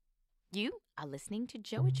You are listening to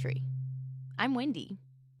Joetry. I'm Wendy,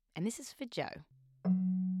 and this is for Joe.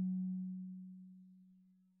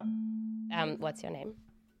 What's your name?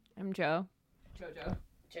 I'm Joe. Jojo.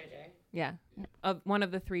 Yeah. One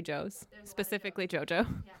of the three Joes. Specifically Jojo.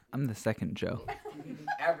 Yeah. I'm the second Joe.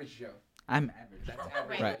 Average Joe. I'm average. That's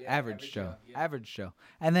average. Right, Yeah, average Joe. Yeah. Average Joe.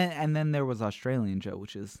 And then there was Australian Joe,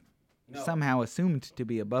 which is somehow assumed to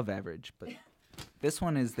be above average, but this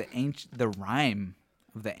one is the rhyme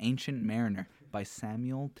of the Ancient Mariner by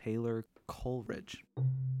Samuel Taylor Coleridge.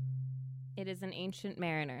 It is an ancient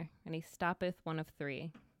mariner, and he stoppeth one of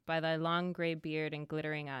three, by thy long grey beard and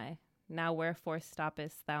glittering eye. Now wherefore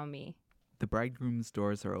stoppest thou me? The bridegroom's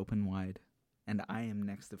doors are open wide, and I am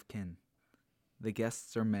next of kin. The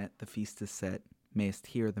guests are met, the feast is set, mayest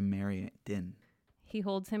hear the merry din. He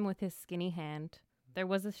holds him with his skinny hand. There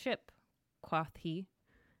was a ship, quoth he.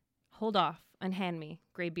 Hold off, unhand me,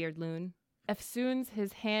 grey-beard loon. Eftsoons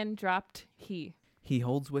his hand dropped he. He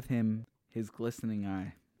holds with him his glistening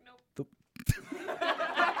eye.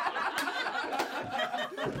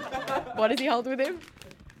 What does he hold with him?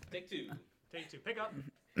 Take two. Pick up.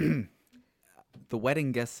 The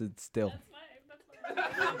wedding guest stood still.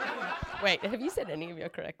 Wait, have you said any of your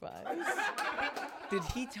correct lines? Did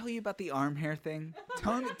he tell you about the arm hair thing?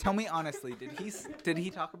 Tell me honestly. Did he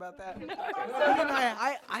talk about that? No.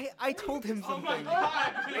 I told him something.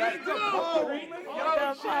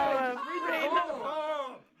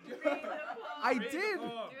 I did. Do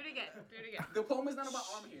it again. The poem is not about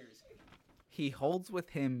arm hairs. He holds with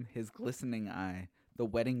him his glistening eye. The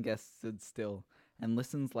wedding guest stood still, and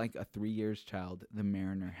listens like a 3 years child. The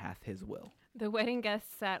mariner hath his will. The wedding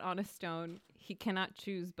guest sat on a stone, he cannot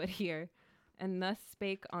choose but hear, and thus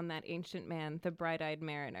spake on that ancient man, the bright-eyed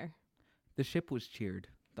mariner. The ship was cheered,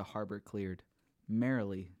 the harbor cleared.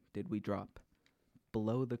 Merrily did we drop.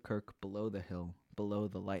 Below the kirk, below the hill, below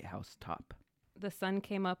the lighthouse top. The sun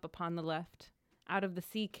came up upon the left, out of the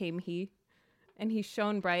sea came he, and he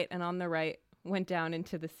shone bright, and on the right went down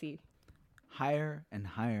into the sea. Higher and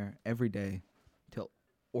higher every day, till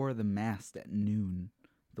o'er the mast at noon,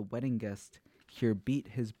 the wedding guest here beat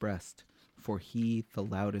his breast, for he the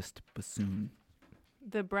loudest bassoon.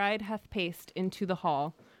 The bride hath paced into the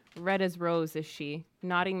hall, red as rose is she,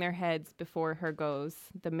 nodding their heads before her goes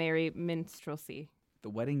the merry minstrelsy. The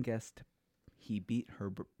wedding guest, he beat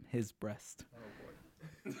his breast.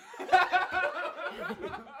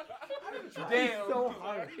 Damn. So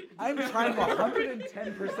hard. I'm trying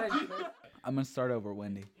 110%. I'm going to start over,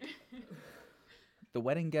 Wendy. The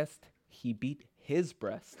wedding guest, he beat his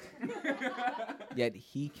breast. Yet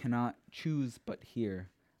he cannot choose but hear.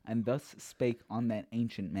 And thus spake on that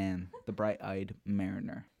ancient man, the bright-eyed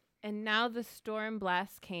mariner. And now the storm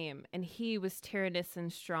blast came, and he was tyrannous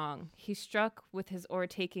and strong. He struck with his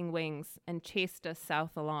o'ertaking wings, and chased us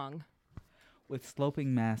south along. With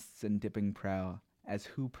sloping masts and dipping prow, as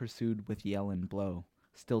who pursued with yell and blow,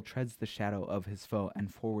 still treads the shadow of his foe,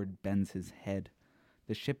 and forward bends his head.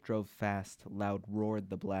 The ship drove fast, loud roared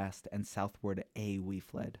the blast, and southward we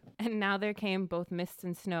fled. And now there came both mist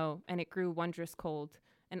and snow, and it grew wondrous cold.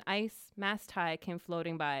 And ice, mast high, came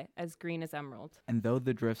floating by, as green as emerald. And though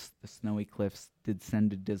the drifts, the snowy cliffs, did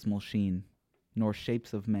send a dismal sheen, nor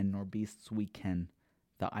shapes of men nor beasts we ken,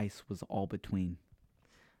 the ice was all between.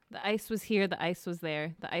 The ice was here, the ice was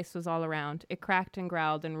there, the ice was all around. It cracked and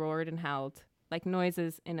growled and roared and howled, like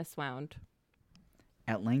noises in a swound.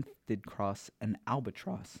 At length did cross an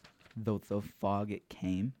albatross, though the fog it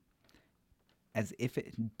came. As if it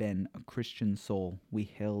had been a Christian soul, we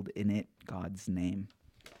hailed in it God's name.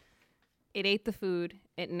 It ate the food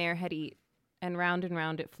it ne'er had eat, and round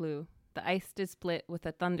it flew. The ice did split with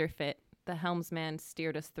a thunder fit, the helmsman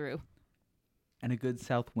steered us through. And a good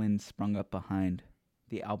south wind sprung up behind,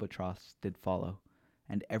 the albatross did follow,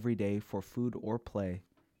 and every day for food or play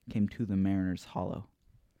came to the mariner's hollow.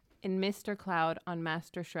 In mist or cloud on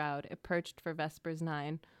mast or shroud it perched for vespers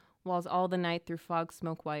 9, whiles all the night through fog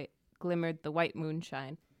smoke white glimmered the white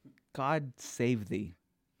moonshine. God save thee,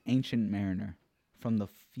 ancient mariner, from the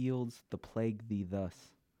fields the plague thee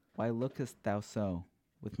thus. Why lookest thou so?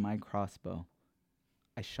 With my crossbow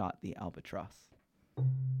I shot the albatross.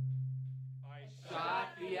 I shot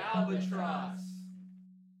the albatross.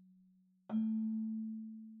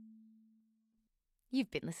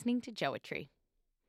 You've been listening to Joetry.